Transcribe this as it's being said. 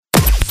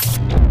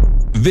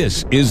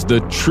This is the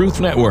Truth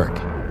Network.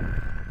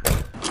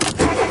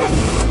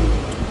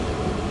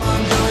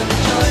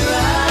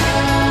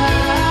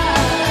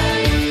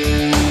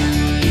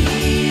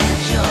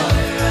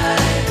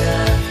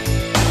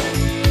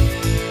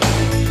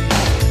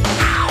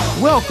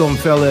 Welcome,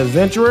 fellow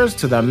adventurers,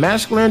 to the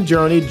Masculine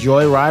Journey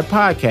Joyride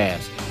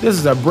podcast. This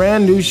is a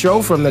brand new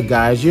show from the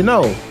guys you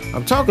know.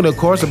 I'm talking, of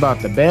course, about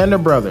the Band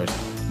of Brothers.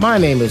 My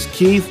name is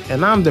Keith,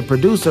 and I'm the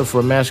producer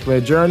for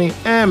Masculine Journey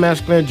and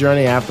Masculine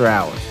Journey After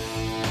Hours.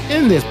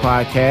 In this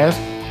podcast,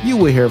 you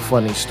will hear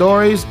funny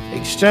stories,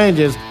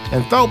 exchanges,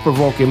 and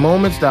thought-provoking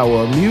moments that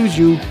will amuse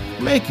you,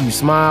 make you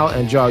smile,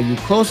 and draw you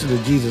closer to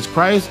Jesus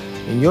Christ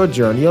in your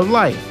journey of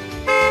life.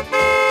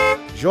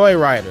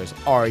 Joyriders,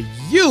 are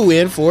you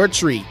in for a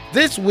treat?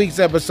 This week's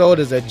episode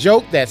is a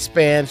joke that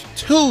spans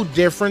two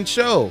different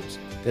shows.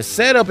 The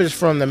setup is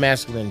from the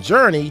Masculine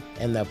Journey,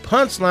 and the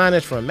punchline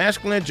is from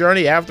Masculine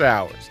Journey After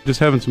Hours. Just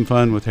having some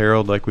fun with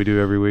Harold like we do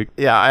every week.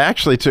 Yeah, I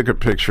actually took a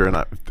picture, and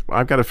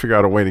I've got to figure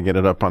out a way to get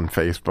it up on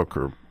Facebook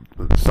or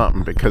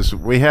something, because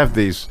we have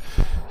these,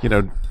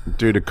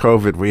 due to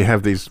COVID, we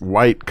have these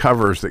white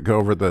covers that go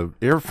over the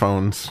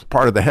earphones,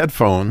 part of the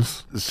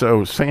headphones.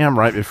 So Sam,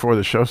 right before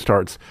the show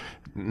starts,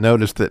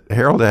 noticed that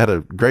Harold had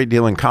a great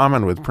deal in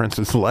common with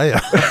Princess Leia.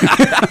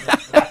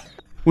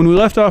 When we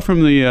left off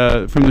from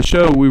the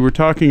show, we were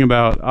talking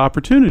about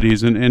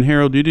opportunities, and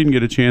Harold, you didn't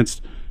get a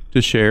chance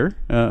to share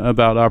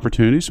about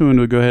opportunities, so I'm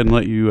going to go ahead and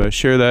let you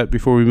share that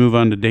before we move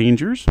on to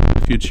dangers,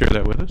 if you'd share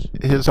that with us.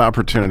 His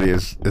opportunity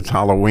is it's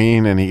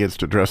Halloween, and he gets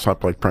to dress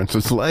up like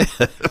Princess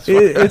Leia.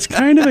 It's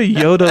kind of a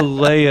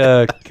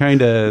Yoda-Leia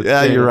kind of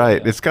Yeah, thing. you're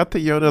right. It's got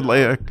the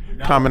Yoda-Leia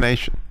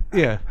combination.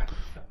 Yeah.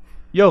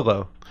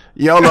 YOLO.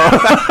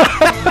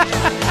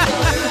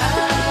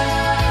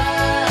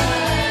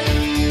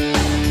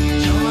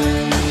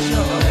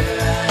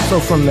 So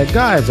from the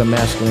guys of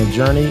Masculine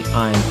Journey,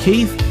 I'm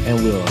Keith,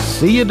 and we'll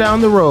see you down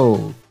the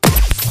road.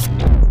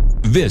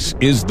 This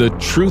is the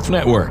Truth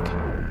Network.